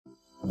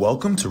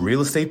Welcome to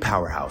Real Estate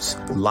Powerhouse,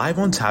 live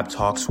on Tap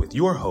Talks with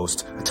your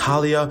host,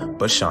 Talia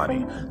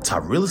Bashani,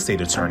 top real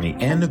estate attorney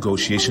and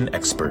negotiation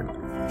expert.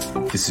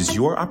 This is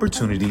your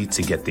opportunity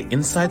to get the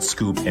inside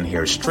scoop and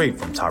hear straight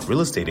from top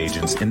real estate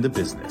agents in the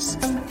business.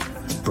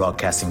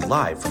 Broadcasting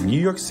live from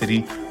New York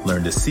City,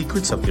 learn the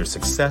secrets of their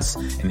success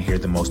and hear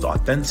the most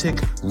authentic,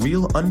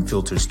 real,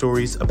 unfiltered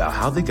stories about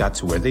how they got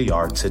to where they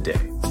are today.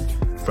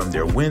 From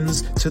their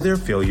wins to their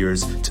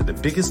failures to the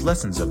biggest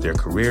lessons of their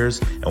careers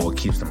and what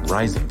keeps them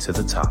rising to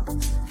the top.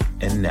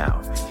 And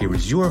now, here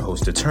is your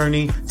host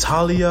attorney,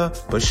 Talia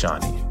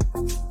Bashani.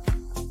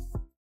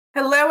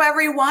 Hello,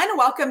 everyone.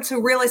 Welcome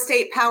to Real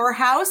Estate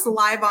Powerhouse,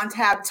 live on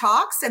Tab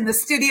Talks. In the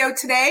studio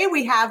today,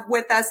 we have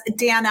with us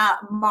Dana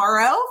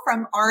Morrow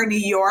from New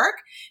York.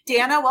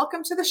 Dana,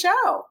 welcome to the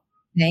show.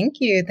 Thank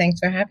you. Thanks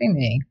for having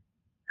me.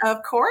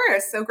 Of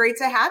course. So great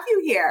to have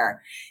you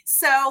here.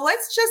 So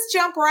let's just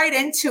jump right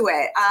into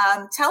it.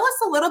 Tell us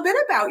a little bit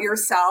about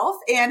yourself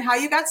and how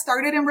you got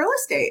started in real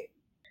estate.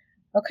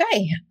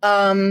 Okay.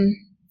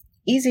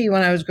 Easy.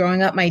 When I was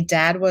growing up, my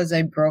dad was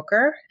a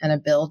broker and a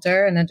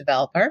builder and a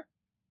developer.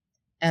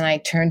 And I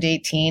turned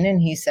 18 and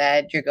he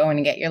said, "You're going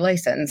to get your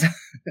license."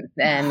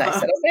 And I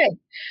said, okay.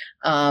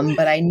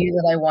 But I knew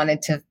that I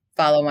wanted to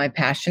follow my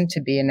passion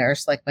to be a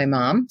nurse like my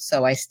mom.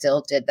 So I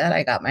still did that.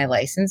 I got my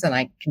license and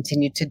I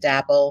continued to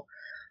dabble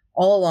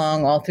all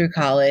along, all through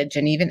college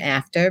and even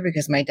after,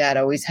 because my dad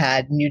always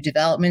had new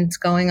developments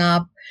going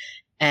up.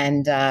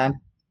 And it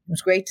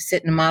was great to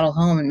sit in a model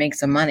home and make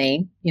some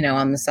money,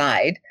 on the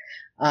side.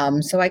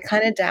 So I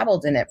kind of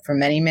dabbled in it for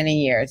many, many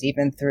years,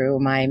 even through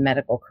my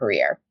medical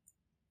career.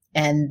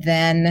 And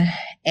then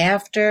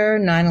after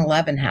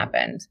 9/11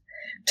 happened,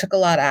 took a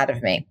lot out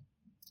of me.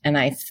 And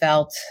I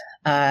felt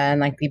in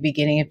like the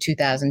beginning of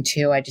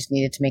 2002, I just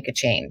needed to make a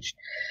change.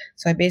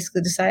 So I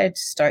basically decided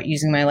to start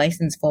using my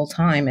license full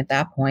time at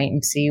that point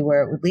and see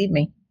where it would lead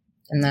me.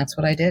 And that's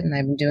what I did. And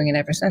I've been doing it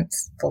ever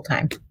since, full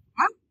time.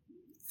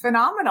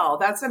 Phenomenal.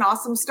 That's an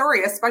awesome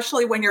story,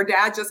 especially when your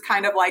dad just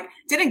kind of like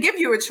didn't give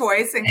you a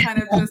choice and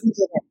kind of just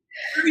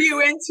threw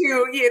you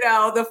into,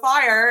 the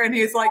fire. And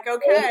he's like,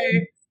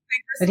 okay.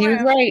 But he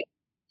was right.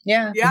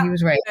 Yeah. He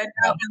was right. And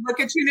look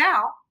at you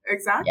now.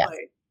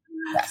 Exactly.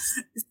 Yes.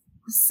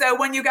 So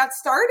when you got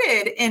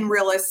started in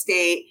real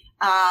estate,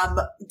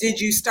 did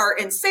you start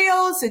in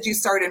sales? Did you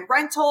start in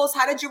rentals?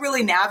 How did you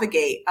really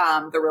navigate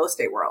the real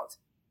estate world?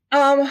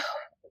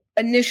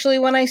 Initially,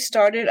 when I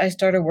started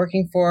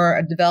working for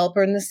a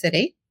developer in the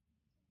city,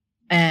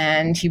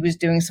 and he was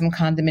doing some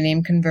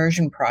condominium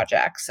conversion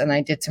projects, and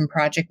I did some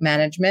project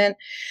management,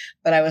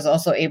 but I was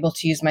also able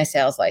to use my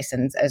sales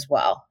license as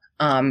well.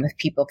 If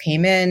people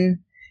came in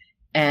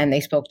and they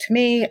spoke to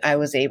me, I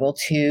was able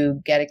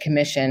to get a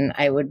commission.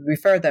 I would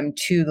refer them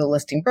to the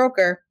listing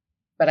broker,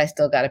 but I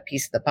still got a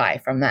piece of the pie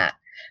from that.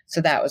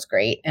 So that was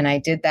great. And I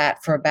did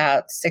that for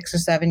about 6 or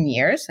 7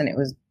 years, and it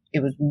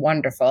was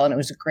wonderful. And it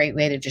was a great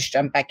way to just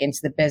jump back into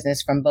the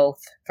business from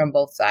both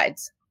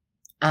sides.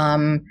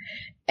 And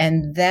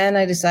then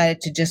I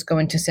decided to just go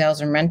into sales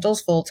and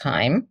rentals full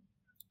time.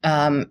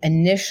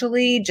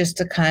 Initially, just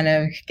to kind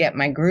of get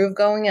my groove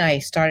going, I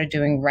started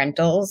doing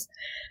rentals,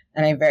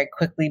 and I very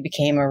quickly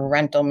became a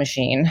rental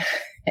machine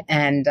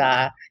and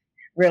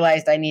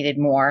realized I needed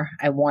more.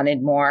 I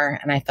wanted more,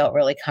 and I felt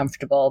really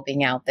comfortable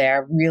being out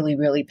there, really,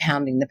 really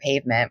pounding the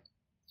pavement.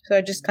 So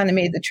I just kind of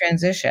made the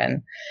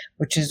transition,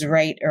 which is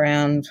right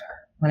around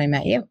when I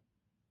met you,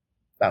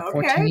 about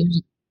 14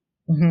 years.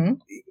 Mm-hmm.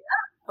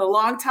 A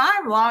long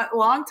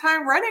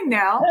time running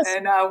now. Yes.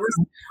 And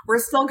we're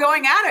still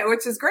going at it,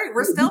 which is great.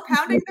 We're still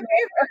pounding the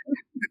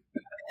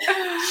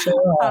pavement.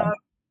 Sure.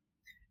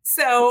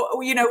 So,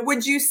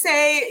 would you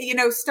say,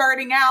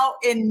 starting out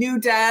in new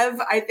dev,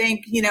 I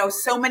think,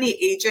 so many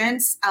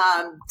agents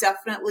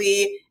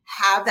definitely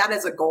have that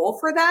as a goal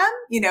for them,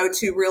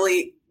 to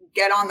really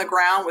get on the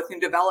ground with new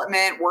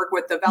development, work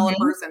with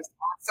developers and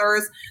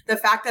sponsors. The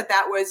fact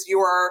that was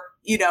your,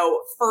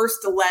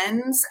 first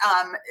lens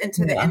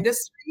into the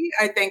industry,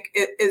 I think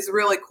it is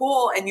really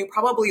cool. And you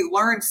probably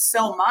learned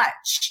so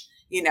much,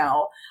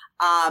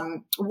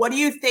 what do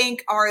you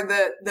think are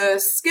the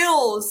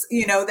skills,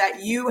 that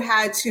you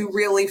had to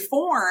really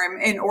form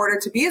in order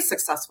to be a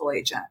successful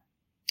agent?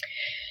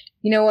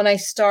 When I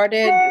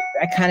started,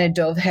 I kind of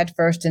dove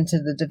headfirst into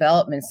the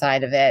development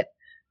side of it.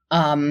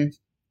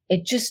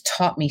 It just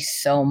taught me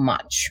so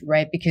much,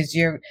 right? Because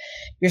your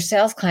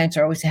sales clients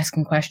are always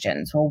asking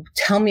questions. Well,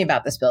 tell me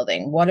about this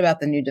building. What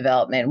about the new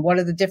development? What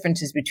are the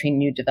differences between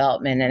new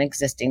development and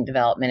existing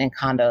development and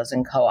condos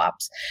and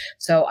co-ops?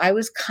 So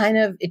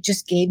it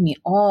just gave me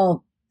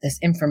all this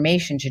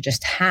information to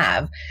just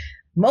have,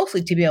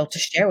 mostly to be able to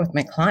share with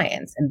my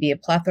clients and be a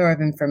plethora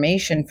of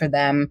information for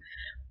them,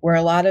 where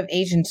a lot of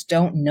agents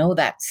don't know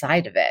that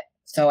side of it.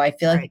 So I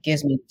feel like it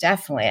gives me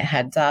definitely a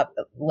heads up,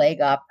 leg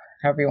up,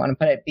 however you want to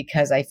put it,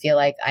 because I feel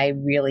like I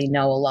really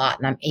know a lot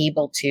and I'm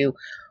able to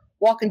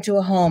walk into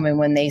a home, and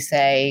when they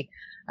say,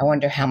 I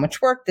wonder how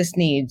much work this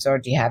needs, or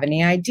do you have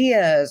any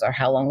ideas, or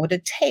how long would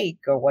it take,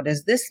 or what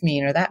does this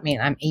mean or that mean,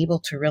 I'm able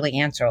to really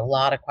answer a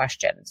lot of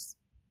questions.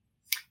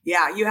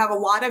 Yeah, you have a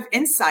lot of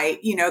insight,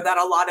 that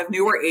a lot of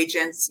newer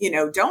agents,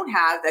 don't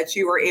have, that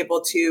you were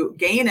able to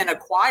gain and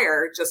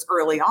acquire just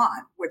early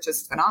on, which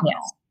is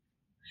phenomenal.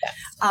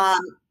 Yes.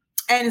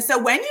 And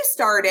so when you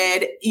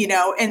started,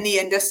 in the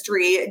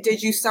industry,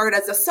 did you start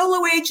as a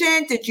solo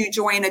agent? Did you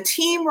join a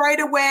team right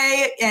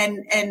away?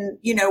 And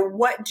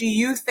what do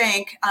you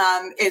think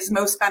is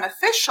most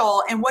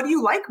beneficial, and what do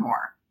you like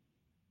more?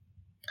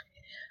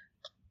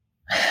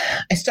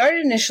 I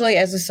started initially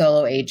as a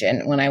solo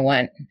agent when I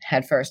went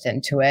headfirst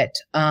into it.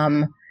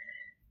 And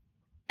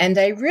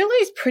I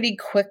realized pretty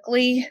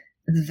quickly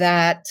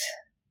that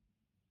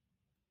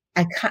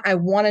I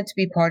wanted to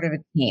be part of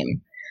a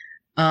team.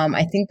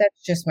 I think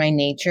that's just my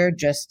nature,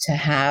 just to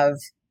have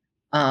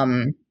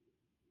the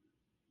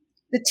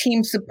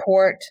team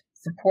support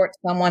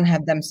someone,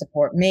 have them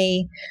support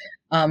me.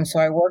 So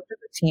I worked with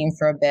the team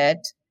for a bit.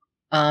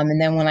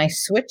 And then when I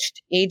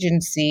switched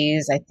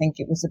agencies, I think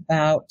it was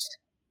about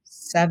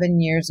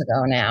 7 years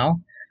ago now,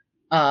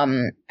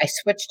 I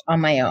switched on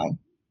my own,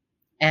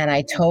 and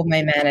I told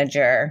my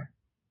manager,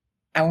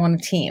 I want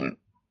a team,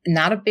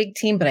 not a big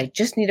team, but I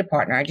just need a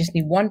partner. I just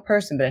need one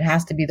person, but it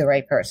has to be the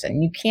right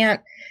person. You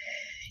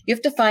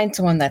have to find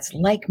someone that's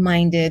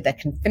like-minded, that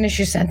can finish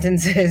your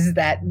sentences,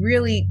 that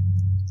really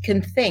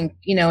can think,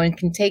 and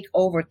can take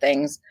over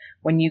things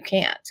when you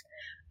can't.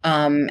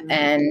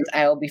 And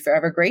I will be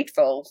forever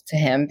grateful to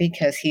him,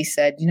 because he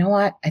said, you know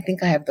what? I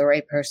think I have the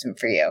right person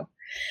for you.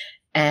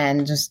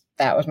 And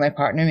that was my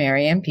partner,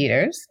 Marianne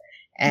Peters.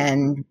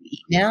 And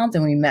we emailed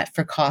and we met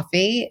for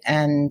coffee.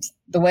 And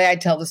the way I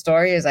tell the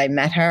story is I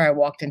met her, I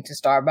walked into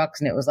Starbucks,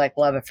 and it was like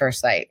love at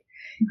first sight.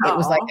 It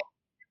was like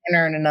a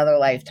dinner in another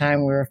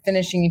lifetime. We were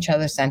finishing each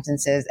other's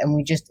sentences, and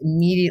we just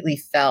immediately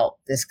felt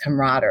this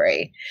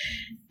camaraderie.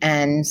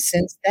 And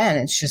since then,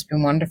 it's just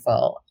been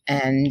wonderful.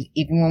 And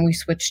even when we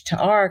switched to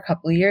R a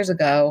couple of years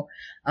ago,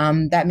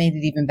 that made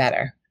it even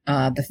better.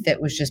 The fit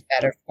was just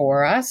better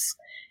for us.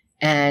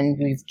 And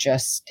we've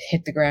just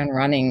hit the ground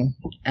running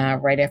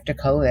right after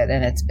COVID,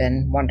 and it's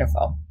been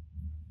wonderful.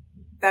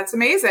 That's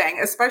amazing,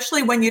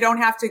 especially when you don't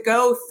have to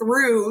go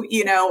through,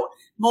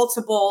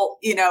 multiple,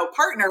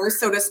 partners,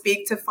 so to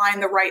speak, to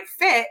find the right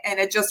fit. And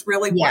it just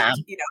really worked,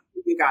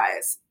 for you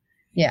guys.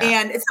 Yeah.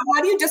 And so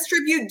how do you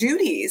distribute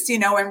duties,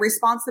 and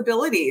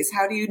responsibilities?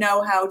 How do you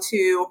know how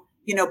to,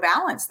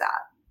 balance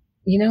that?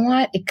 You know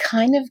what? It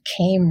kind of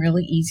came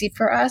really easy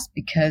for us,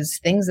 because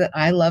things that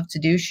I love to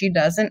do, she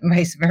doesn't, and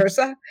vice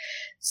versa.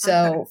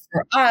 So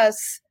for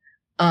us,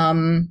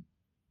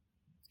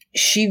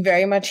 she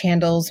very much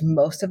handles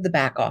most of the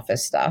back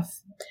office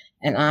stuff,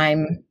 and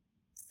I'm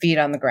feet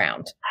on the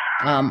ground.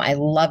 I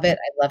love it.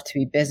 I love to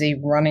be busy,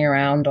 running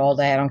around all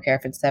day. I don't care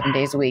if it's 7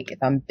 days a week. If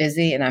I'm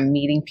busy and I'm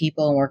meeting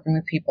people and working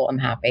with people, I'm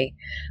happy.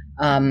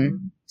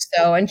 And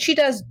she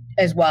does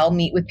as well,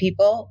 meet with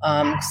people.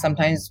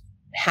 Sometimes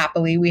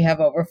happily we have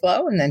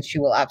overflow, and then she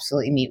will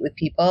absolutely meet with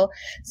people.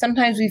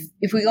 Sometimes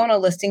if we go on a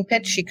listing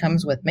pitch, she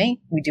comes with me.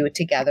 We do it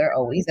together,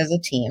 always as a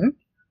team.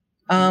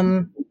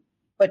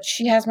 But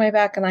she has my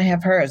back and I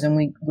have hers,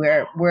 and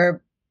we're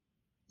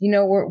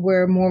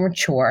more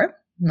mature.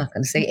 I'm not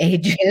going to say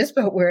ages,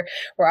 but we're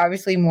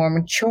obviously more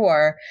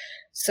mature.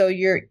 So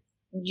you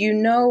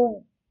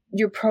know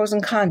your pros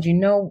and cons, you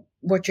know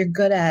what you're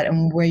good at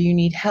and where you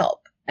need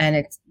help. And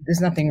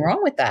there's nothing wrong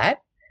with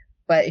that.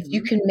 But if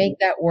you can make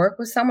that work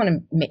with someone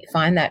and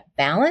find that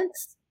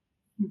balance,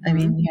 I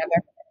mean, you have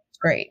everything. It's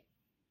great.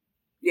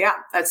 Yeah,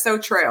 that's so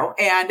true.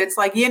 And it's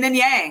like yin and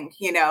yang,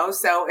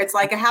 so it's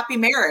like a happy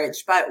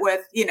marriage, but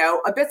with,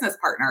 a business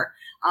partner.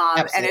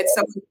 And it's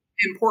so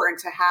important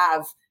to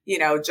have,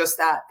 just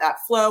that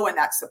flow and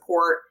that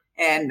support.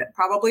 And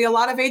probably a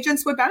lot of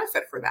agents would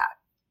benefit for that.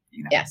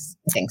 Yes,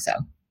 I think so.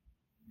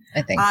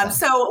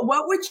 So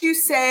what would you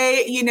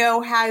say,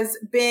 has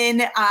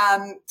been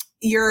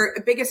your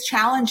biggest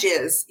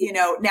challenges,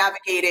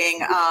 navigating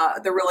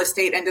the real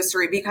estate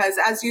industry? Because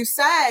as you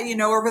said,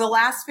 over the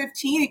last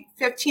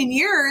 15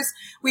 years,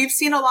 we've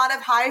seen a lot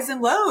of highs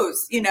and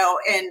lows,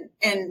 in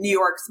New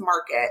York's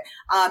market,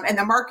 and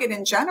the market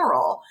in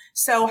general.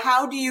 So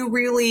how do you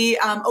really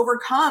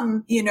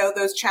overcome,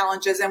 those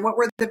challenges? And what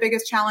were the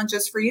biggest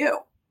challenges for you?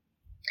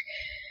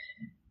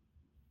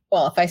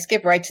 Well, if I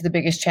skip right to the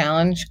biggest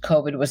challenge,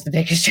 COVID was the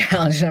biggest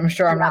challenge. And I'm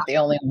sure I'm not the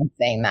only one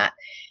saying that.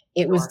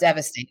 It was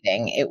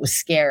devastating. It was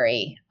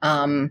scary.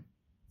 To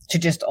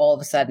just all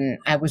of a sudden,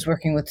 I was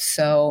working with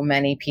so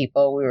many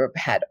people. We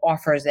had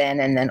offers in,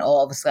 and then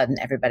all of a sudden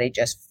everybody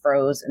just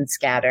froze and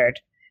scattered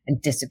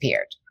and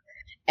disappeared.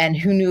 And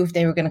who knew if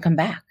they were going to come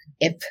back,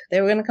 when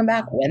they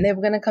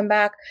were going to come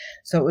back.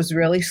 So it was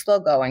really slow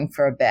going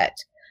for a bit.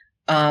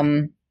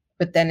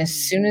 But then as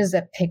soon as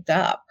that picked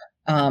up,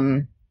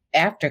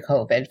 after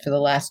COVID for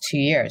the last 2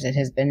 years, it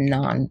has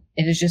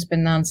just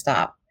been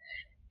nonstop.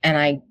 And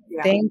I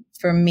think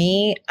for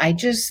me,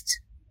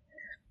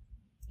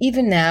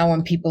 even now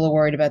when people are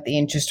worried about the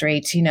interest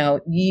rates,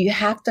 you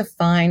have to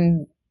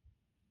find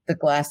the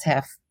glass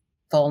half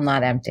full,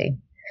 not empty.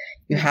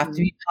 You have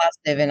to be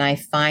positive. And I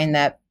find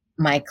that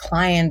my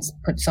clients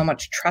put so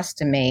much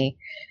trust in me,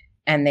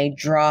 and they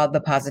draw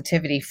the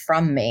positivity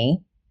from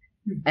me.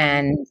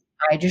 And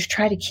I just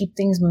try to keep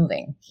things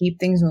moving,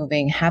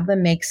 have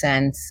them make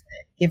sense,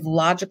 give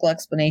logical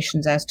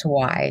explanations as to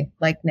why.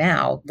 Like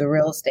now, the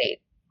real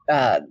estate,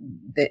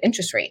 the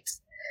interest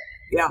rates.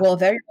 Yeah. Well,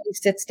 if everybody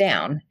sits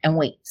down and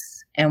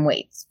waits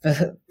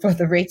for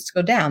the rates to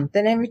go down,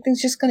 then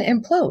everything's just going to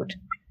implode.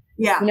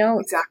 Yeah,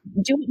 exactly.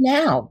 Do it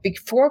now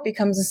before it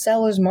becomes a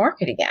seller's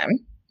market again.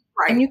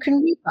 Right. And you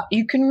can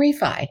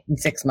refi in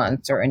 6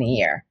 months or in a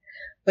year,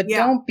 but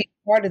don't be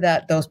part of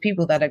those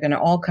people that are going to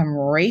all come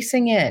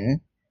racing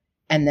in,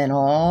 and then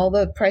all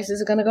the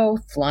prices are going to go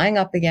flying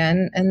up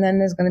again, and then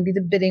there's going to be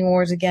the bidding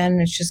wars again.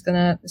 It's just going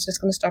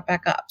to start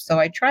back up. So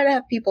I try to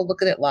have people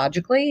look at it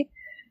logically,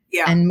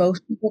 and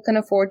most people can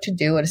afford to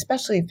do it,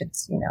 especially if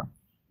it's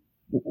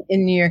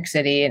in New York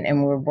City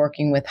and we're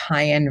working with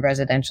high-end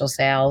residential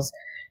sales.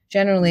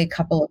 Generally, a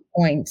couple of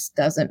points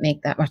doesn't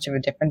make that much of a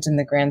difference in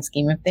the grand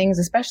scheme of things,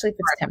 especially if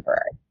it's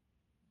temporary.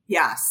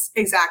 Yes,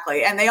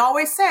 exactly. And they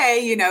always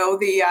say,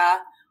 the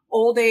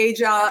old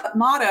age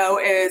motto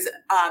is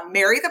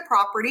marry the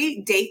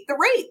property, date the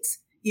rate,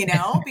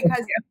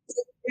 because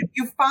if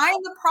you find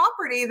the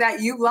property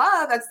that you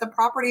love, that's the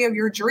property of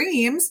your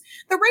dreams,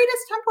 the rate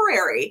is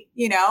temporary,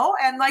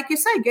 and like you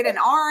said, get an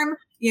ARM,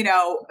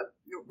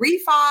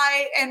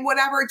 refi and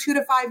whatever, 2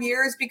 to 5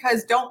 years,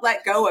 because don't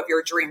let go of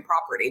your dream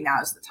property.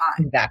 Now's the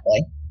time.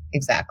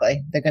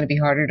 Exactly. They're going to be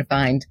harder to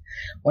find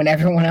when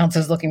everyone else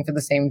is looking for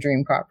the same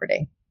dream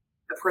property.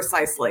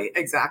 Precisely.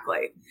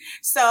 Exactly.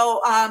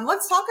 So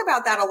let's talk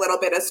about that a little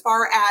bit as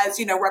far as,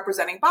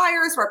 representing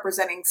buyers,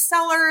 representing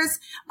sellers.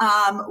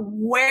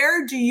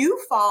 Where do you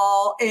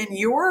fall in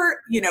your,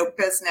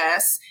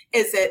 business?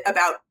 Is it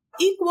about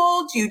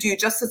equal? Do you do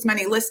just as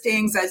many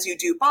listings as you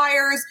do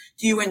buyers?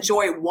 Do you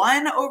enjoy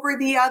one over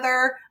the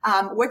other?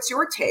 What's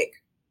your take?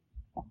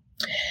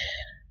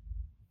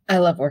 I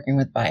love working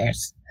with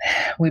buyers.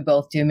 We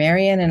both do.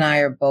 Marianne and I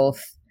are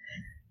both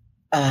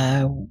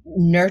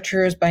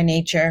nurturers by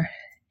nature.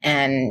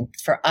 And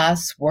for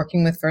us,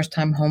 working with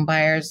first-time home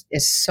buyers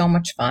is so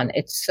much fun.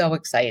 It's so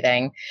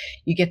exciting.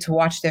 You get to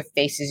watch their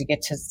faces. You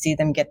get to see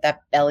them get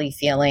that belly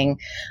feeling.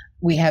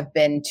 We have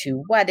been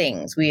to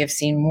weddings. We have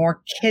seen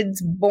more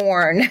kids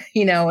born,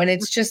 and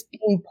it's just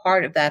being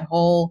part of that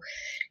whole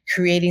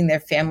creating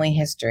their family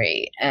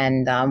history.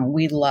 And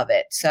we love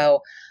it.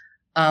 So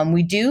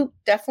we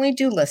definitely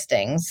do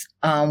listings.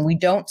 We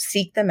don't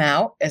seek them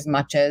out as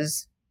much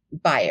as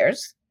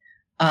buyers.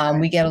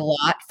 We get a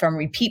lot from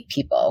repeat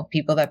people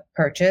that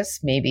purchase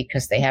maybe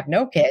because they have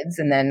no kids,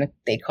 and then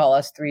they call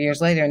us 3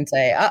 years later and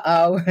say,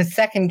 a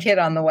second kid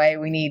on the way.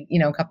 We need,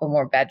 a couple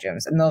more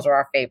bedrooms. And those are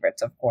our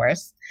favorites, of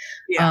course.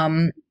 Yeah.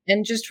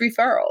 And just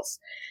referrals.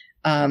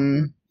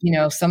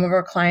 Some of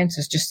our clients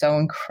is just so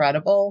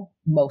incredible.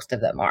 Most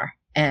of them are.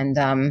 And,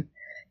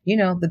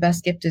 the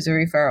best gift is a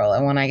referral.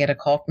 And when I get a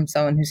call from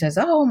someone who says,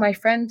 oh, my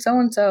friend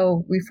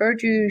so-and-so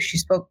referred you,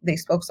 they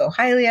spoke so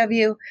highly of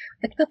you,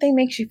 like nothing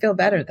makes you feel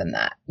better than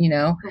that,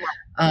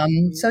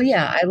 So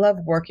yeah, I love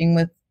working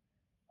with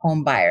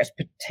home buyers,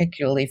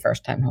 particularly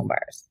first-time home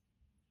buyers.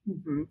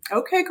 Mm-hmm.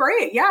 Okay,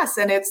 great. Yes.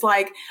 And it's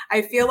like,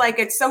 I feel like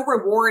it's so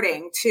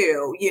rewarding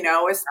too,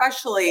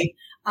 especially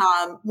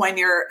when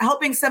you're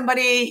helping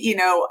somebody,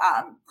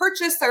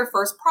 purchase their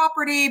first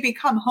property,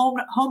 become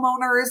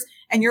homeowners,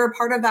 and you're a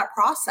part of that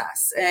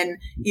process. And,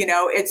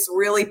 it's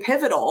really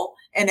pivotal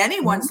in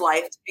anyone's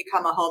life to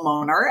become a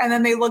homeowner. And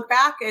then they look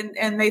back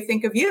and they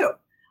think of you.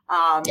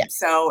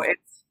 So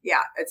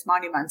it's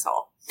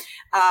monumental.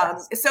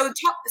 So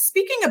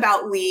speaking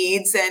about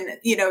leads and,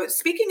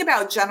 speaking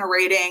about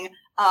generating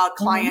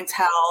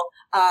clientele,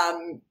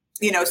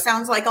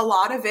 sounds like a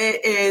lot of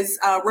it is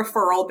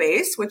referral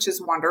based, which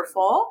is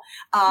wonderful.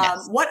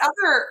 What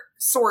other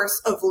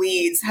source of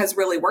leads has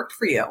really worked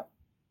for you?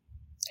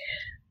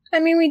 I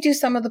mean, we do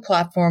some of the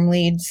platform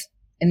leads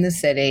in the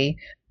city,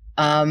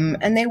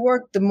 and they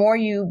work. The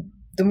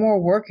more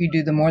work you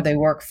do, the more they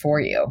work for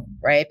you,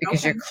 right?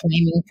 Because you're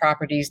claiming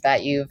properties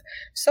that you've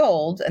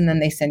sold, and then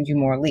they send you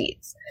more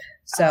leads.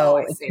 So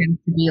it tends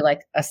to be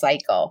like a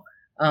cycle.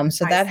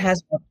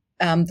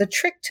 The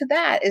trick to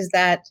that is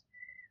that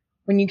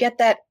when you get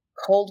that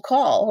cold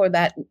call or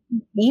that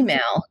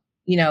email,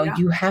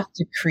 you have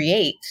to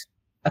create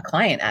a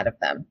client out of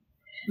them.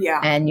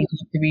 Yeah. And you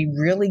have to be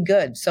really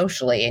good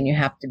socially, and you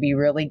have to be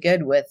really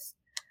good with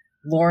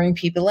luring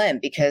people in,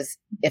 because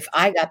if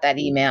I got that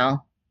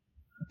email,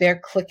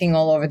 they're clicking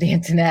all over the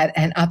internet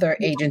and other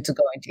agents are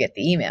going to get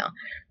the email,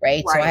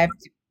 right? So I have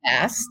to be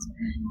fast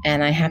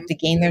and I have to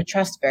gain their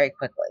trust very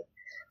quickly.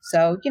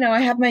 So,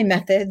 I have my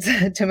methods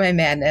to my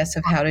madness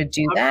of how to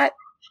do that.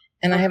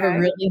 And I have a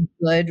really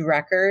good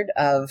record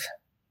of,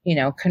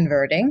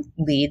 converting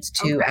leads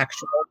to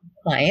actual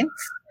clients.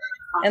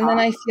 And then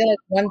I feel like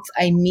once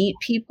I meet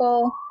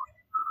people,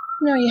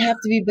 you have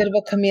to be a bit of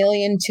a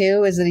chameleon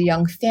too. Is it a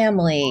young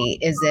family?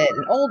 Is it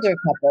an older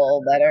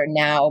couple that are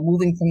now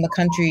moving from the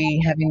country,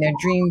 having their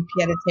dream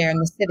pied-à-terre in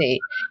the city?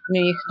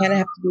 You kind of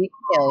have to be a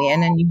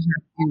chameleon, and you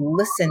have to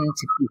listen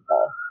to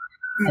people.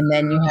 And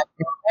then you have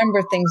to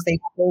remember things they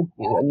told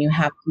you, and you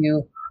have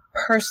to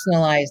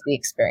personalize the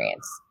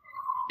experience.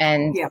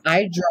 And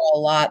I draw a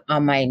lot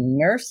on my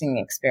nursing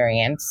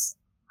experience.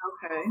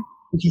 Okay.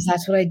 Because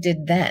that's what I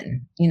did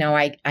then. You know,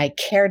 I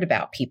cared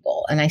about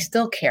people and I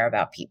still care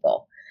about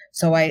people.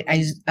 So I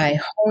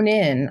hone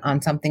in on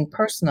something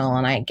personal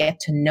and I get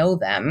to know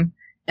them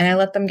and I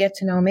let them get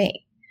to know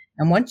me.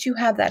 And once you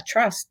have that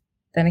trust,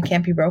 then it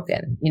can't be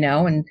broken, you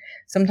know, and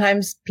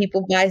sometimes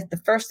people buy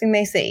the first thing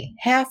they see.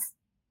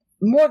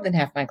 More than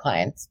half my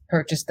clients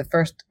purchase the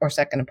first or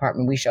second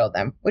apartment we show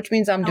them, which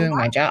means I'm doing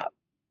my job.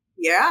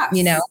 Yes.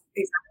 You know,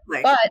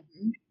 exactly. But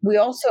we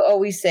also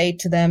always say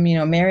to them, you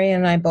know, Mary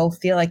and I both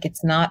feel like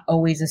it's not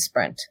always a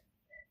sprint.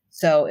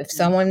 So if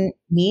someone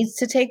needs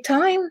to take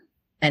time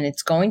and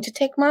it's going to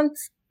take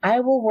months, I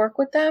will work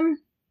with them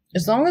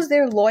as long as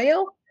they're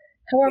loyal,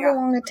 however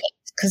long it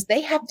takes, because they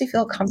have to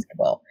feel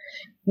comfortable.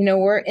 You know,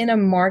 we're in a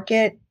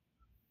market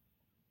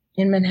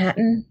in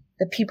Manhattan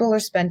that people are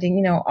spending,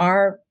 you know,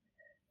 our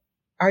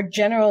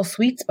general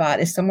sweet spot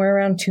is somewhere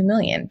around 2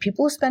 million.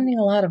 People are spending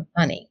a lot of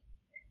money.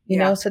 You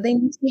know, so they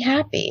need to be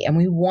happy and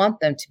we want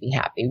them to be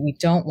happy. We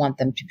don't want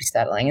them to be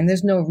settling and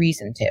there's no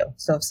reason to.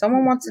 So if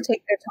someone wants to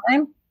take their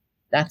time,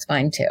 that's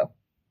fine too.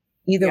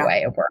 Either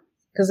way it works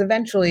because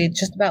eventually it's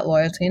just about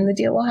loyalty and the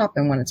deal will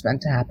happen when it's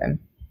meant to happen.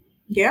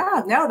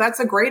 Yeah, no, that's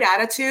a great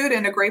attitude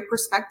and a great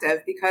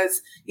perspective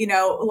because, you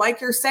know,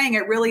 like you're saying,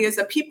 it really is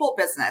a people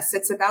business.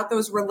 It's about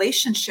those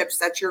relationships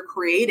that you're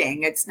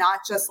creating. It's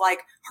not just like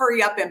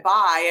hurry up and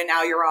buy and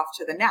now you're off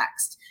to the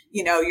next.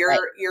 You know, you're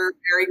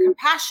very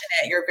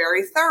compassionate. You're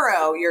very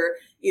thorough.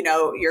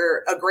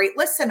 You're a great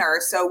listener.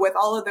 So with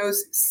all of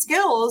those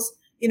skills,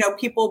 you know,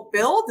 people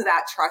build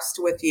that trust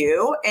with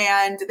you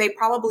and they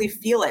probably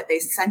feel it. They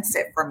sense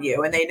it from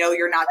you and they know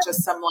you're not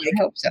just some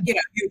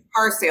used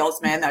car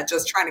salesman that's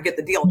just trying to get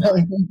the deal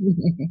done.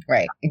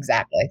 Right.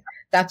 Exactly.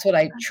 That's what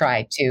I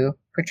try to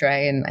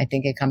portray. And I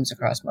think it comes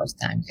across most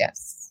times.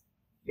 Yes.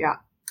 Yeah.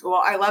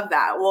 Well, I love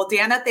that. Well,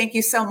 Dana, thank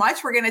you so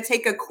much. We're going to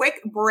take a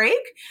quick break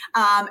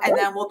and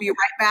then we'll be right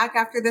back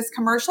after this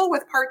commercial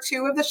with part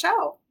 2 of the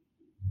show.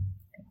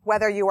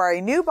 Whether you are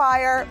a new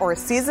buyer or a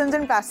seasoned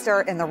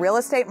investor in the real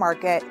estate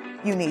market,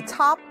 you need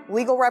top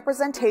legal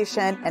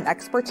representation and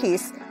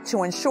expertise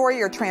to ensure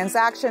your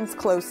transactions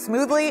close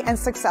smoothly and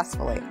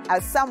successfully.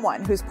 As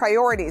someone whose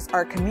priorities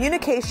are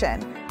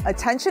communication,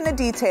 attention to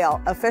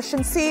detail,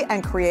 efficiency,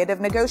 and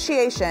creative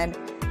negotiation,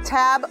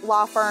 TAB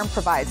Law Firm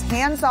provides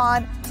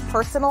hands-on,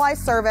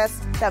 personalized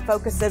service that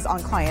focuses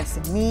on clients'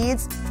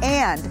 needs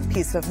and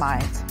peace of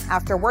mind.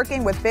 After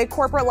working with big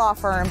corporate law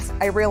firms,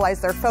 I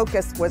realized their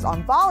focus was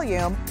on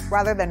volume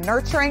rather than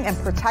nurturing and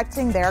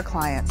protecting their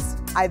clients.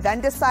 I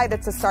then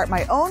decided to start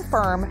my own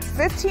firm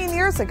 15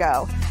 years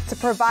ago to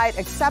provide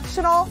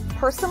exceptional,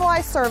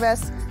 personalized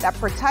service that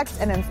protects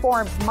and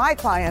informs my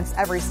clients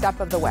every step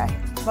of the way.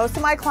 Most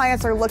of my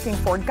clients are looking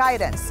for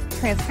guidance,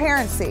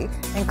 transparency,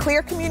 and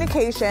clear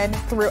communication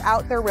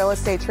throughout their real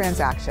estate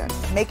transaction.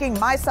 Making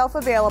myself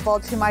available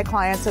to my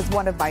clients is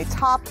one of my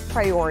top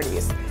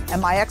priorities,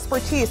 and my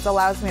expertise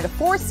allows me to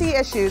foresee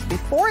issues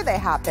before they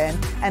happen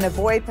and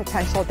avoid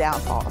potential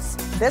downfalls.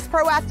 This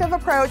proactive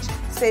approach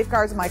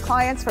safeguards my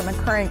clients from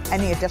incurring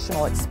any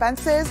additional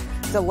expenses,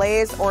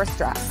 delays, or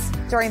stress.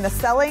 During the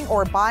selling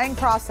or buying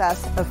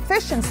process,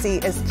 efficiency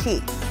is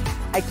key.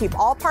 I keep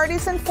all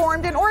parties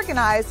informed and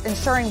organized,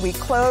 ensuring we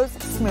close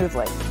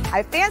smoothly.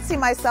 I fancy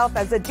myself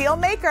as a deal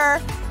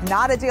maker,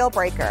 not a deal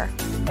breaker.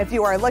 If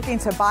you are looking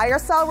to buy or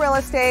sell real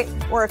estate,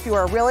 or if you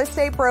are a real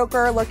estate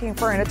broker looking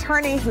for an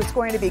attorney who's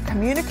going to be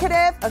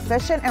communicative,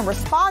 efficient, and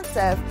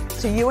responsive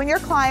to you and your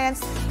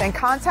clients, then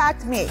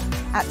contact me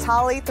at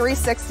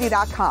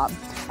Tali360.com.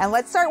 And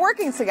let's start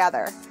working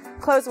together.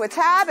 Close with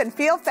TAB and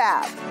feel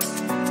fab.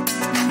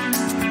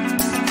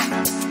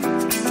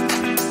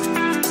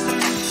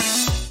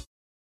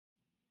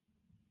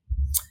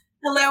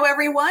 Hello,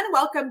 everyone.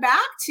 Welcome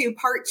back to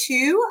part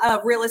 2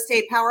 of Real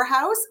Estate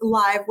Powerhouse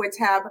Live with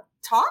Tab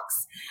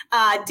Talks.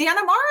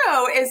 Dana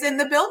Morrow is in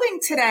the building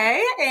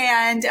today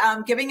and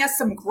giving us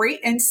some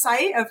great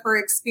insight of her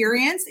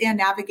experience in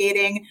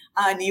navigating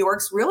New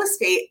York's real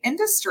estate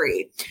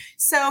industry.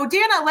 So,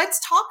 Dana,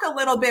 let's talk a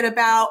little bit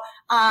about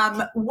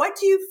what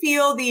do you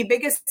feel the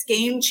biggest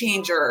game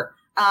changer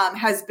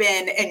has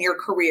been in your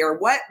career?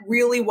 What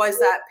really was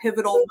that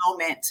pivotal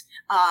moment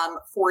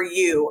for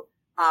you?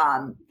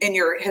 In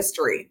your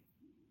history?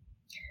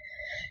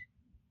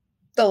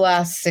 The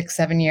last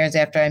 6-7 years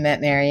after I met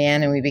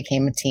Marianne and we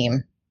became a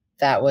team,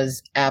 that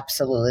was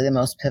absolutely the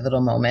most pivotal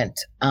moment.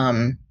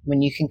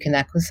 When you can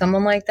connect with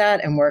someone like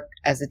that and work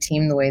as a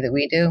team the way that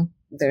we do,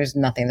 there's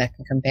nothing that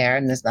can compare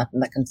and there's nothing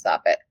that can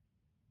stop it.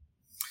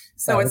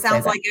 So it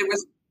sounds like it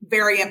was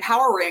very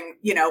empowering,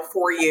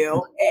 for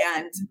you,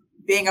 and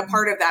being a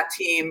part of that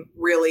team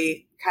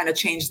really kind of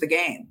changed the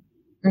game.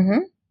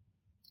 Mm-hmm.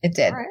 It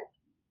did. All right.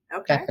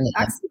 Okay. Definitely.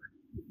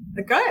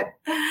 Excellent. Good.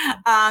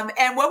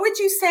 And what would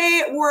you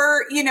say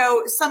were,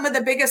 some of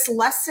the biggest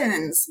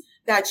lessons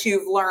that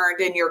you've learned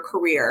in your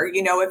career?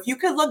 If you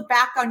could look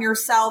back on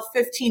yourself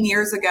 15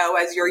 years ago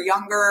as your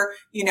younger,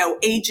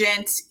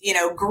 agent,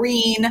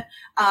 green,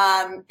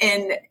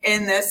 in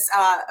this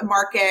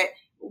market,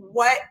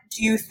 what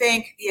do you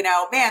think,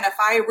 man, if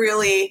I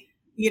really,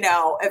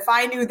 if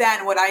I knew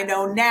then what I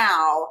know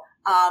now,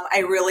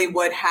 I really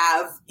would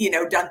have,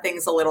 done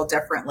things a little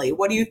differently.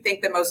 What do you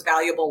think the most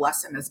valuable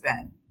lesson has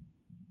been?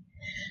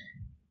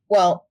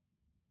 Well,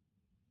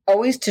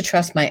 always to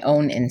trust my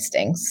own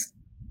instincts.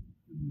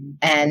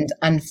 And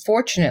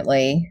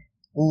unfortunately,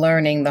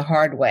 learning the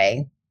hard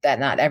way that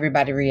not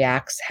everybody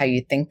reacts how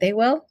you think they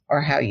will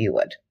or how you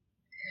would.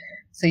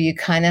 So you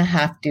kind of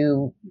have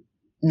to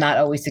not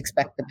always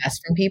expect the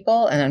best from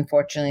people. And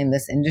unfortunately, in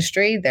this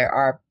industry, there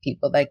are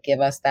people that give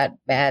us that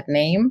bad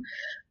name.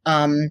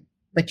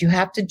 But you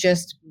have to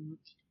just be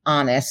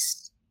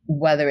honest,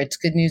 whether it's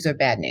good news or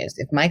bad news.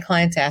 If my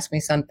clients ask me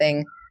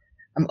something,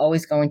 I'm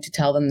always going to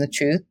tell them the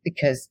truth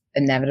because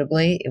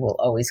inevitably it will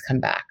always come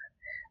back.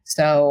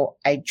 So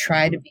I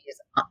try to be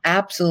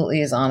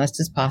absolutely as honest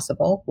as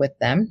possible with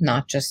them,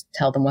 not just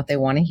tell them what they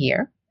want to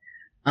hear.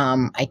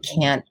 I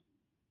can't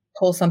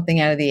pull something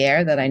out of the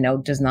air that I know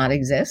does not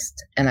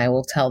exist, and I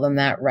will tell them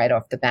that right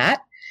off the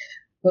bat.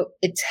 But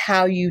it's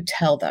how you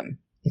tell them.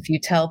 If you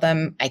tell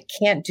them, I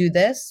can't do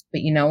this,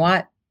 but you know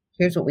what?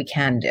 Here's what we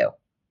can do.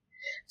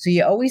 So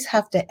you always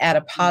have to add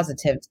a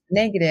positive to the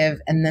negative,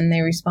 and then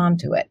they respond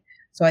to it.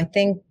 So I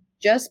think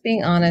just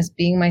being honest,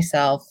 being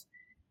myself,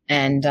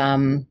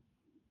 and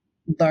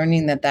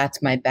learning that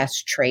that's my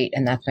best trait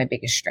and that's my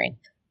biggest strength.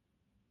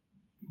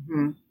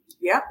 Mm-hmm.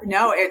 Yeah,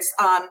 no, it's,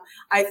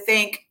 I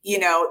think,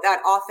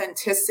 that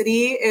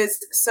authenticity is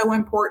so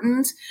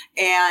important.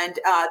 And,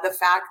 the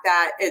fact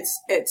that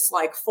it's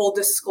like full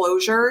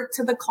disclosure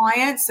to the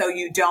client. So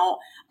you don't,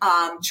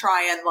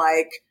 try and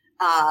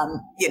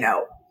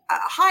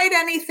hide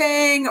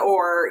anything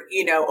or,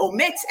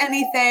 omit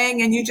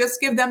anything, and you just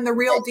give them the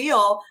real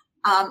deal.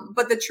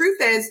 But the truth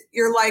is,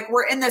 you're like,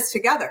 we're in this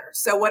together.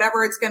 So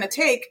whatever it's going to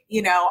take,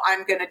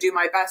 I'm going to do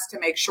my best to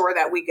make sure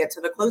that we get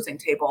to the closing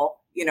table,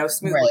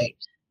 smoothly. Right.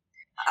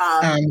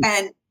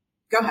 And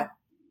go ahead.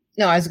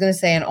 No, I was going to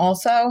say, and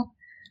also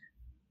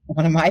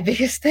one of my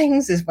biggest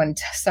things is when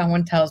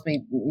someone tells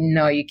me,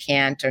 no, you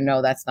can't, or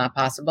no, that's not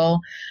possible.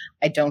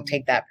 I don't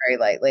take that very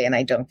lightly, and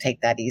I don't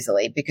take that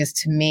easily, because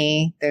to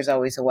me, there's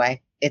always a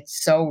way.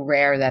 It's so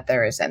rare that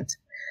there isn't.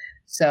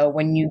 So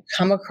when you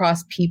come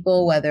across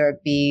people, whether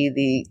it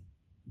be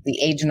the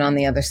agent on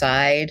the other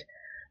side,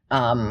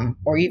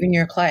 or even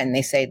your client, and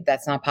they say,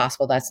 that's not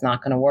possible, that's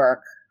not going to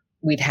work,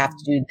 we'd have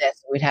to do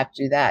this, we'd have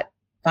to do that.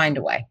 Find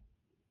a way.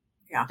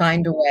 Yeah.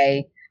 Find a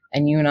way.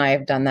 And you and I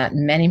have done that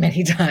many,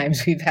 many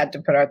times. We've had to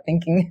put our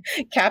thinking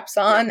caps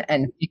on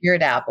and figure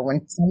it out. But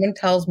when someone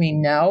tells me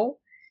no,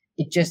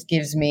 it just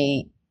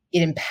it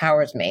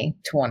empowers me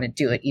to want to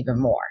do it even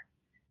more.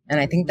 And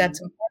I think that's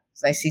important,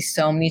 because I see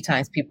so many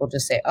times people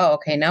just say, oh,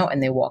 okay, no,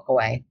 and they walk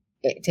away.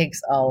 It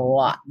takes a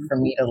lot for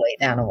me to lay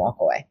down and walk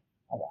away.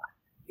 A lot.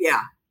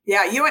 Yeah.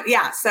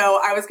 Yeah.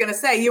 So I was going to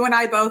say, you and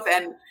I both,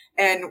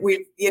 and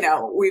we've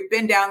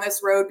been down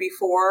this road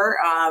before.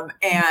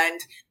 And,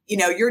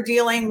 you're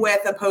dealing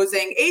with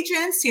opposing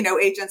agents,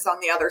 agents on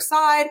the other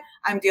side.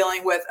 I'm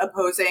dealing with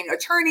opposing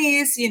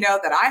attorneys,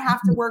 that I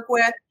have to work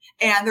with.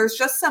 And there's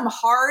just some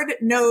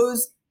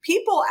hard-nosed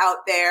people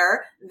out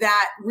there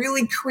that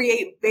really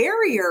create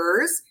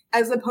barriers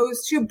as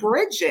opposed to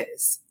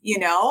bridges,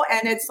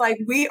 and it's like,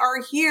 we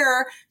are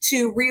here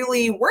to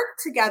really work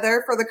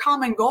together for the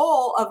common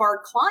goal of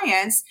our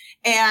clients.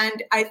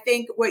 And I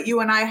think what you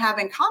and I have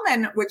in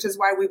common, which is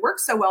why we work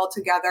so well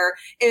together,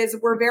 is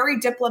we're very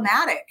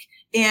diplomatic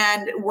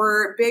and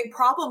we're big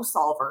problem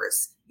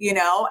solvers,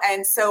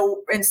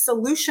 and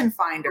solution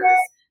finders.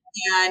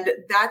 And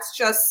that's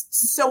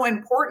just so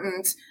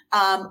important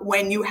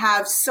when you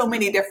have so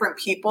many different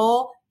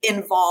people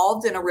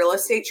involved in a real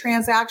estate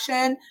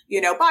transaction,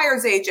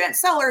 buyer's agent,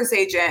 seller's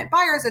agent,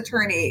 buyer's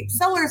attorney,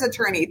 seller's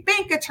attorney,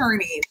 bank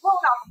attorney, loan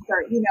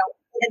officer, and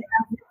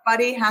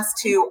everybody has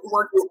to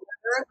work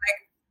together.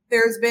 Like,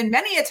 there's been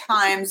many a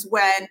times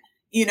when,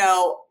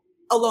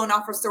 a loan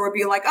officer would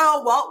be like,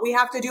 oh, well, we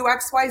have to do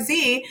X, Y,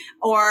 Z,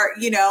 or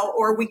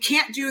we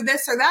can't do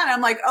this or that. And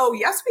I'm like, oh,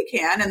 yes, we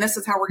can. And this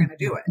is how we're going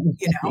to do it,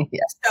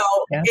 Yes. So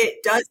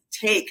it does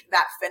take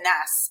that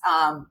finesse,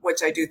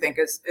 which I do think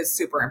is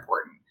super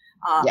important.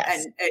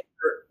 Yes. And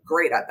you're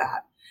great at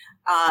that.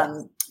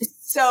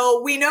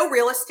 So we know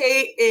real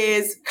estate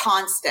is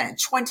constant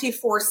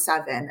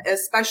 24/7,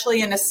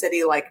 especially in a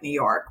city like New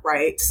York,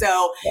 right?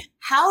 So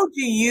how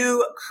do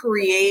you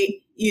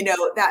create,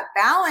 that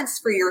balance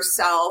for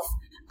yourself,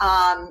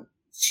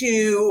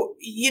 to,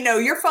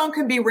 your phone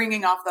can be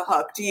ringing off the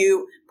hook. Do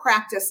you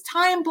practice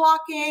time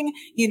blocking?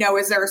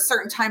 Is there a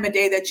certain time of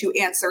day that you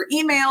answer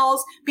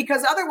emails?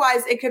 Because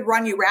otherwise it could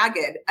run you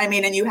ragged.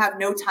 And you have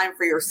no time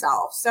for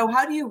yourself. So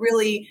how do you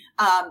really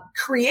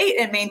create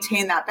and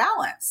maintain that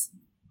balance?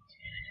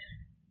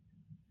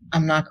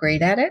 I'm not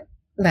great at it.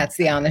 That's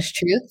the honest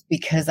truth,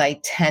 because I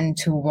tend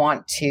to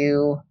want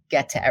to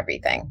get to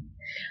everything.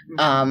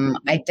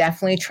 I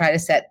definitely try to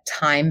set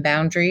time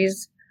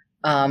boundaries,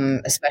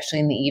 especially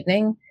in the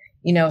evening.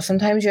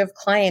 Sometimes you have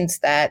clients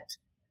that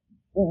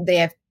they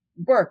have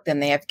work, then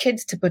they have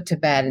kids to put to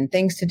bed and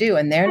things to do.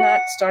 And they're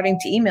not starting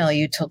to email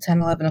you till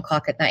 10, 11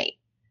 o'clock at night.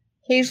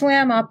 Occasionally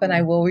I'm up and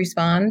I will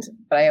respond,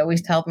 but I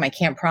always tell them I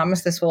can't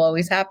promise this will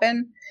always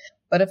happen.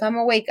 But if I'm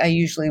awake, I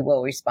usually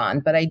will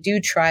respond. But I do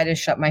try to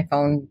shut my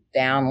phone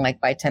down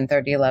like by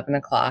 10:30, 11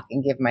 o'clock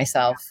and give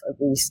myself at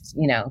least,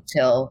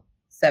 till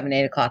 7,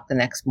 8 o'clock the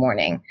next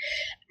morning.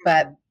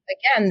 But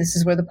again, this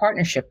is where the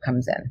partnership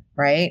comes in,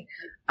 right?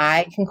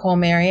 I can call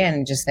Marianne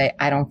and just say,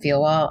 I don't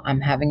feel well.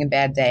 I'm having a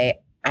bad day.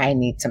 I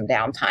need some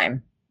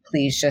downtime.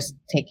 Please just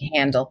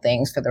handle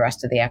things for the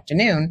rest of the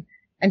afternoon.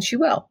 And she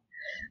will.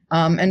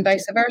 And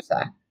vice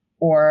versa.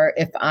 Or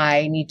if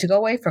I need to go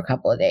away for a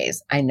couple of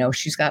days, I know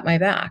she's got my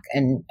back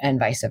and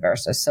vice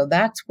versa. So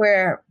that's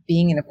where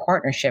being in a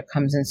partnership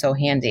comes in so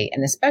handy.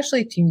 And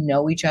especially if you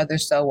know each other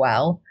so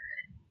well,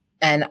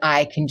 and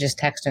I can just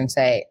text her and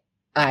say,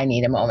 I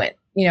need a moment,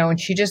 and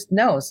she just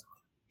knows.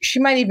 She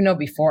might even know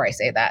before I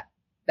say that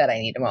I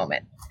need a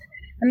moment.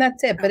 And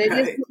that's it. But It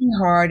is really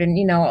hard. And,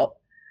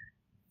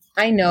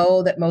 I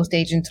know that most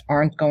agents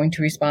aren't going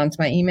to respond to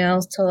my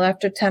emails till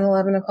after 10,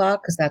 11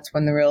 o'clock, because that's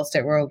when the real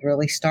estate world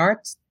really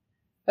starts.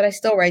 But I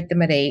still write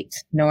them at 8,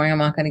 knowing I'm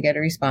not going to get a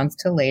response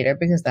till later,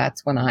 because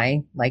that's when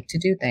I like to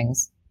do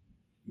things.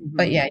 Mm-hmm.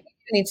 But yeah, you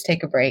need to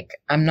take a break.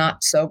 I'm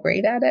not so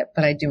great at it,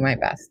 but I do my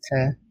best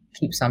to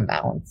keep some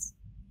balance.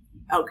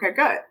 Okay,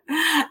 good.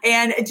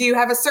 And do you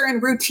have a certain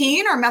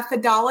routine or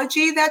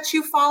methodology that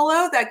you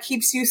follow that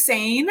keeps you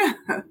sane?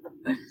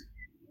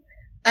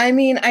 I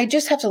mean, I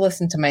just have to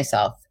listen to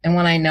myself. And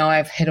when I know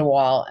I've hit a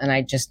wall and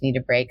I just need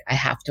a break, I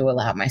have to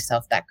allow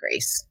myself that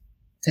grace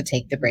to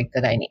take the break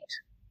that I need.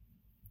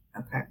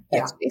 Okay.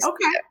 That's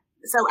okay.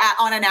 So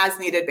on an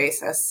as-needed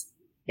basis.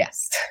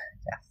 Yes.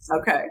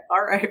 Okay.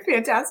 All right.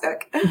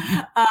 Fantastic.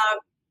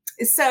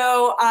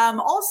 Also,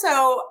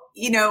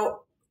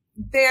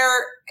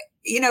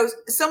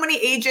 so many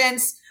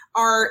agents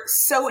are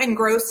so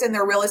engrossed in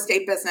their real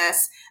estate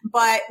business,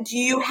 but do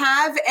you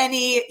have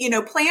any,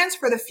 plans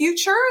for the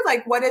future?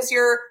 Like, what is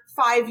your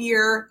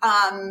 5-year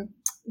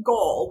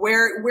goal?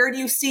 Where do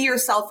you see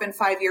yourself in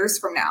 5 years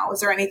from now?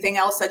 Is there anything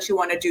else that you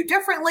want to do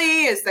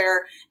differently? Is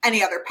there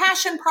any other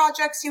passion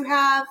projects you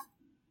have?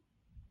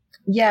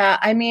 Yeah,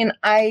 I mean,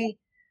 I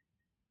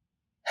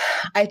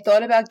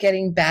thought about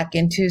getting back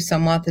into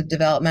somewhat the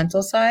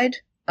developmental side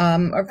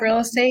of real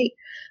estate.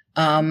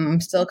 I'm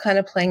still kind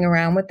of playing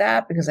around with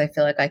that because I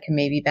feel like I can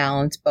maybe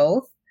balance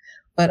both.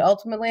 But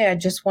ultimately, I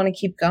just want to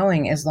keep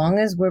going. As long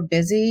as we're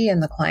busy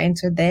and the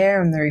clients are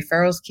there and the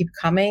referrals keep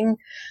coming,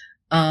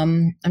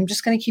 I'm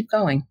just going to keep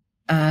going.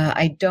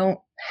 I don't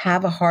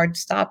have a hard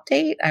stop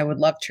date. I would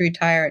love to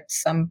retire at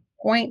some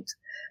point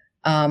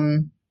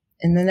in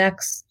the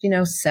next,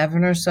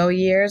 7 or so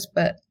years,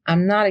 but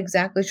I'm not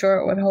exactly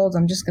sure what holds.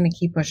 I'm just going to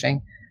keep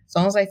pushing. As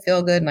long as I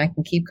feel good and I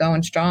can keep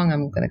going strong,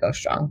 I'm going to go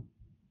strong.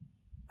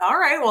 All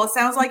right. Well, it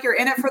sounds like you're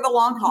in it for the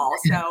long haul.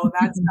 So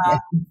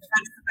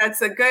that's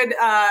a good,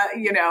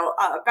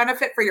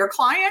 benefit for your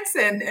clients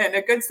and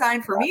a good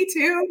sign for me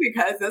too,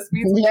 because this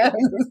means we're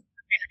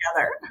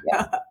together.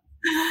 Yeah.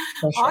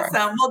 Sure.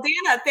 Awesome. Well,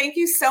 Dana, thank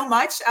you so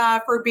much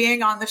for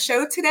being on the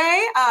show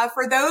today.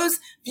 For those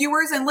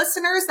viewers and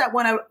listeners that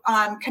want to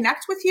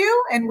connect with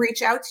you and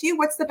reach out to you,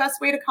 what's the best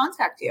way to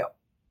contact you?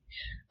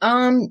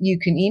 You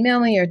can email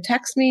me or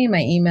text me.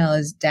 My email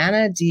is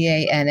Dana,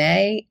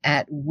 DANA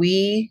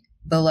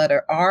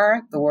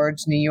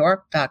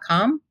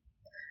 @NewYork.com.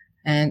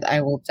 And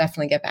I will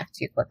definitely get back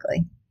to you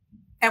quickly.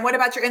 And what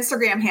about your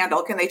Instagram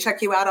handle? Can they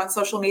check you out on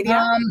social media?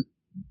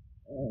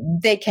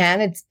 They can.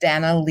 It's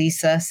Dana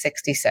Lisa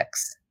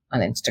 66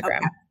 on Instagram.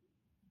 Okay.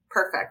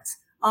 Perfect.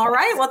 All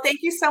right. Well, thank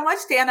you so much,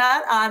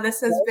 Dana.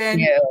 This has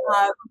been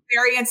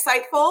very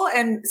insightful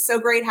and so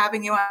great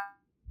having you on.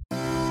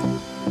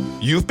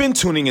 You've been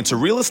tuning into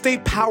Real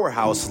Estate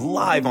Powerhouse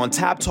live on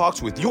Tap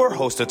Talks with your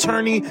host,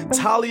 attorney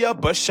Talia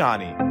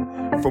Bashani.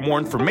 For more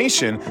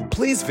information,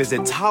 please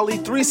visit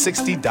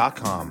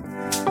Tali360.com.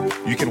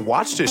 You can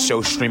watch this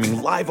show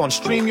streaming live on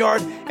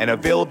StreamYard and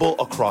available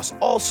across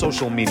all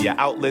social media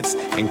outlets,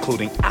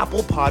 including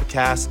Apple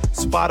Podcasts,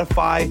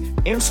 Spotify,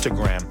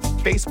 Instagram,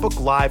 Facebook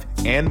Live,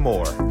 and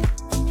more.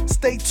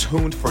 Stay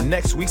tuned for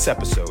next week's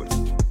episode.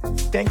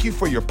 Thank you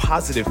for your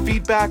positive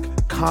feedback,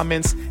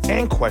 comments,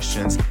 and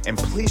questions, and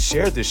please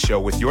share this show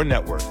with your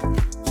network.